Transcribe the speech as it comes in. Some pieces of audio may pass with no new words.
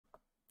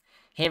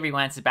Hey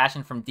everyone,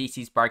 Sebastian from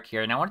DC Spark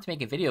here, and I wanted to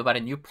make a video about a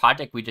new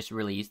project we just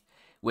released,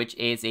 which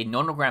is a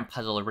nonogram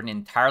puzzle written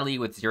entirely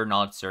with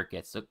zero-knowledge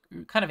circuits. So,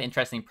 kind of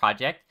interesting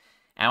project.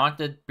 And I wanted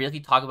to briefly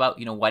talk about,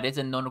 what is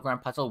a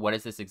nonogram puzzle, what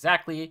is this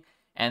exactly,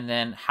 and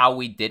then how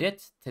we did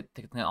it,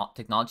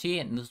 technology,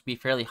 and this will be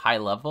fairly high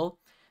level.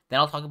 Then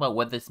I'll talk about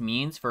what this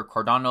means for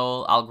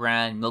Cardano,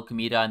 Algorand,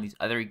 Milkamita, and these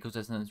other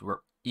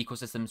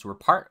ecosystems we're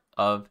part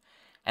of.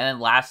 And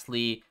then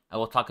lastly, I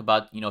will talk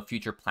about,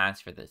 future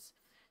plans for this.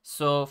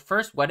 So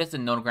first, what is a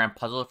nonogram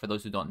puzzle for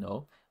those who don't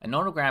know? A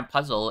nonogram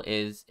puzzle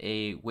is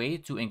a way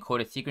to encode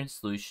a secret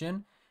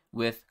solution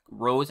with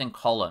rows and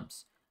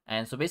columns.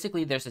 And so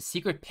basically there's a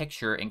secret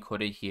picture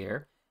encoded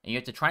here, and you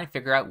have to try and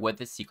figure out what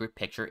this secret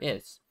picture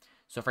is.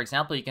 So for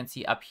example, you can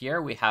see up here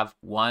we have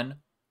one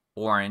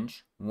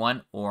orange,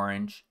 one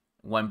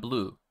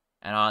blue.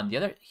 And on the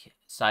other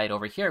side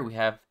over here, we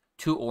have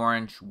two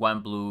orange,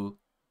 one blue,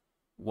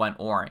 one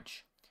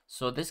orange.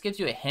 So this gives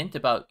you a hint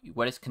about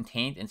what is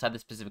contained inside the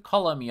specific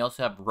column. You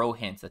also have row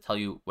hints that tell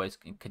you what is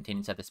contained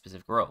inside the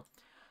specific row.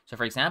 So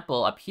for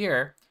example, up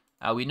here,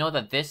 we know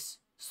that this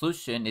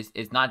solution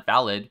is not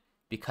valid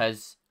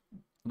because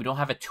we don't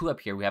have a 2 up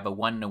here. We have a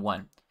 1 and a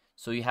 1.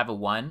 So you have a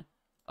 1,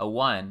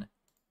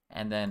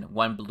 and then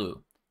 1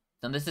 blue.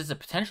 So this is a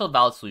potential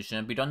valid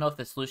solution. We don't know if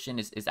the solution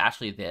is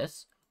actually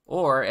this,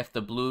 or if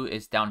the blue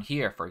is down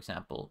here, for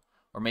example,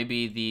 or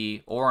maybe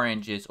the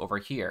orange is over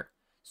here.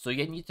 So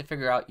you need to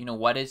figure out,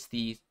 what is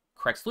the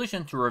correct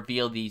solution to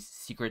reveal the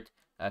secret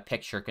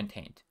picture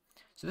contained.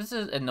 So this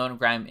is a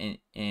nonogram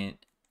in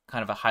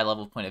kind of a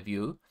high-level point of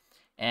view.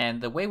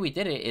 And the way we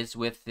did it is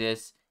with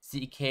this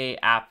ZK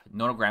app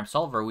nonogram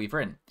solver we've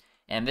written.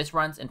 And this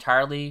runs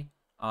entirely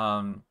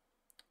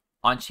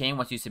on-chain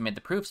once you submit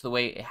the proof. So the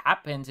way it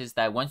happens is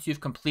that once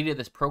you've completed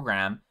this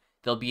program,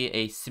 there'll be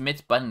a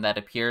submit button that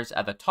appears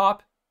at the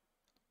top.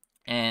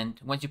 And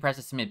once you press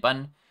the submit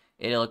button,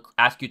 it'll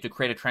ask you to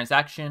create a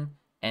transaction,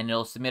 and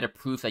it'll submit a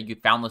proof that you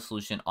found the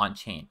solution on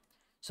chain.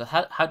 So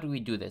how do we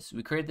do this?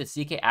 We created the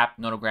ZK app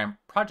nonogram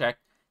project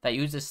that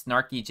uses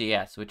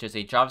Snarky.js, which is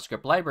a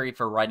JavaScript library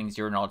for writing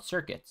zero-knowledge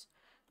circuits.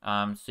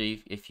 So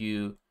if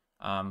you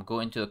go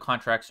into the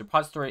contracts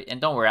repository,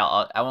 and don't worry,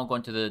 I won't go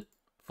into the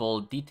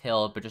full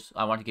detail, but just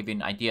I want to give you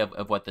an idea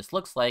of what this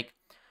looks like.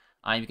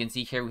 You can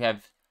see here we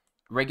have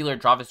regular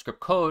JavaScript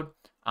code,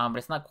 but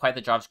it's not quite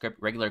the JavaScript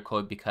regular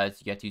code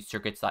because you have to use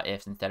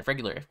circuits.ifs instead of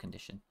regular if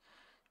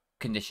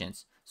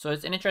conditions. So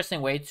it's an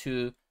interesting way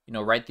to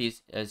write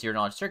these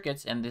zero-knowledge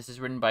circuits, and this is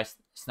written by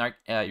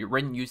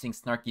written using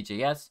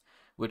Snarky.js,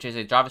 which is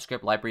a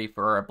JavaScript library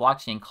for a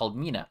blockchain called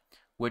Mina,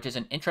 which is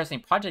an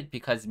interesting project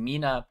because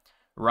Mina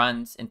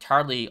runs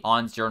entirely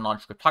on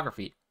zero-knowledge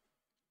cryptography.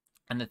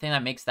 And the thing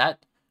that makes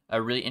that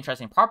a really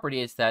interesting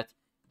property is that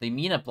the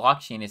Mina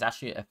blockchain is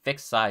actually a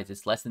fixed size.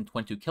 It's less than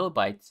 22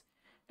 kilobytes.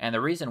 And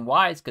the reason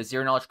why is because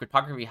zero-knowledge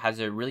cryptography has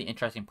a really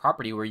interesting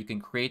property where you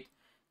can create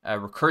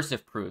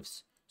recursive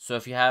proofs. So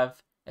if you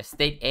have a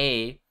state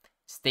A,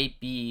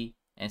 state B,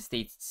 and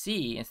state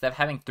C, instead of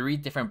having 3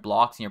 different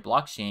blocks in your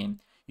blockchain,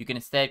 you can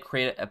instead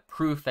create a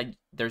proof that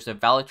there's a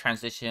valid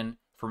transition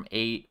from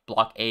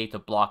block A to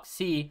block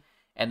C,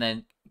 and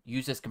then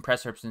use this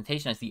compressed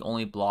representation as the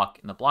only block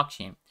in the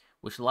blockchain,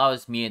 which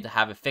allows me to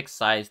have a fixed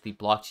size. The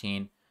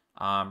blockchain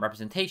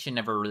representation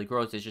never really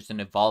grows. It's just an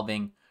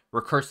evolving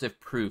recursive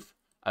proof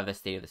of the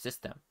state of the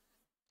system.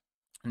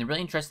 And the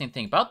really interesting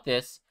thing about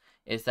this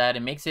is that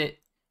it makes it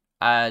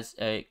as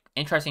an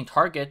interesting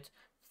target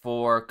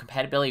for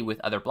compatibility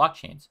with other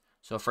blockchains.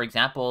 So for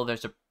example,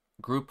 there's a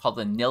group called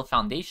the NIL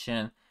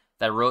Foundation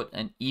that wrote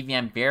an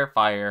EVM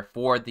verifier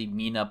for the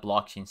Mina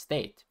blockchain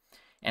state.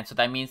 And so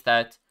that means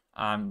that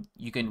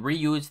you can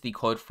reuse the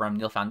code from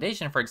NIL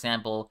Foundation, for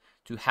example,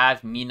 to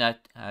have Mina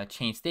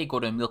chain state go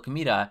to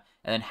Milkamita,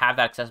 and then have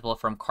that accessible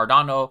from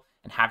Cardano,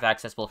 and have that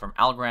accessible from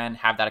Algorand,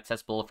 have that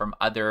accessible from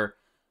other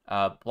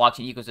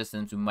blockchain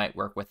ecosystems we might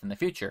work with in the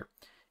future.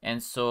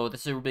 And so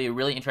this is a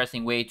really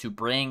interesting way to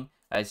bring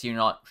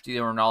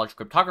zero-knowledge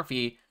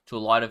cryptography to a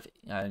lot of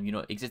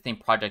existing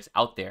projects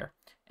out there.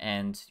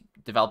 And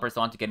developers that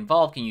want to get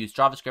involved can use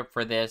JavaScript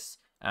for this,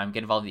 get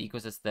involved in the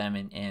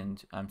ecosystem,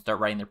 and start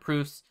writing their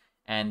proofs.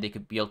 And they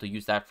could be able to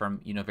use that from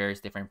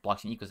various different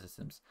blockchain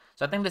ecosystems.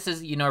 So I think this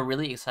is a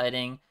really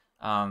exciting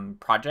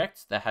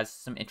project that has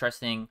some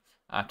interesting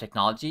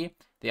technology.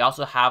 They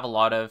also have a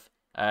lot of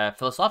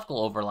philosophical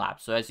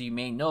overlap. So as you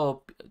may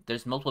know,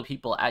 there's multiple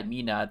people at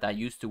Mina that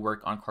used to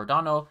work on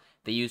Cardano.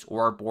 They use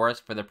Ouroboros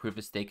for the proof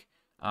of stake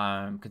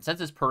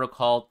consensus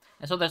protocol,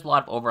 and so there's a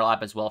lot of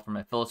overlap as well from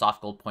a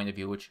philosophical point of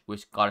view,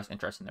 which got us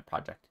interested in the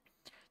project.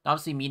 Now,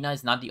 obviously, Mina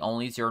is not the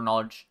only zero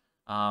knowledge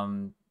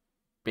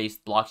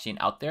based blockchain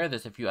out there.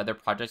 There's a few other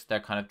projects that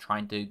are kind of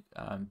trying to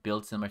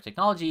build similar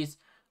technologies,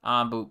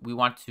 but we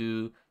want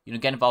to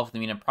get involved with the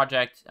Mina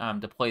project,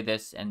 deploy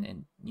this,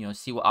 and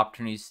see what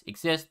opportunities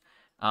exist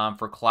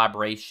for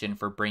collaboration,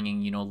 for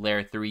bringing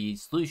layer 3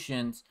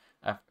 solutions,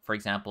 for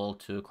example,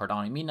 to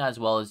Cardano and Mina, as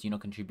well as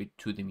contribute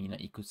to the Mina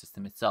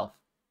ecosystem itself.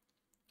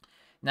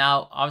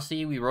 Now,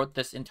 obviously, we wrote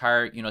this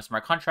entire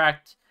smart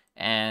contract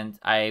And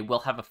I will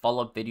have a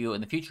follow-up video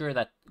in the future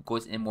that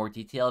goes in more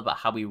detail about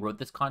how we wrote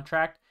this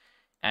contract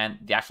and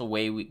the actual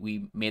way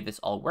we made this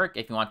all work.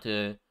 If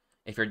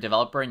you're a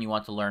developer and you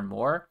want to learn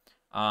more.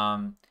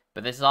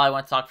 But this is all I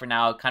want to talk for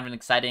now. Kind of an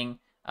exciting,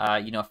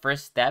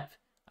 first step,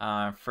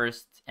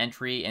 first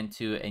entry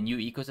into a new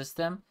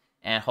ecosystem.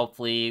 And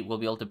hopefully we'll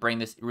be able to bring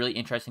this really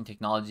interesting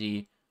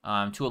technology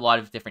to a lot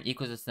of different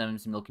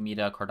ecosystems, Milky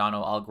Media,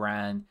 Cardano,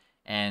 Algorand,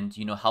 and,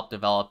 help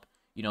develop,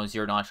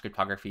 zero-knowledge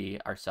cryptography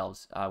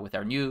ourselves with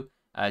our new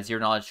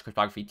zero-knowledge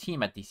cryptography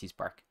team at DC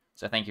Spark.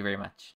 So thank you very much.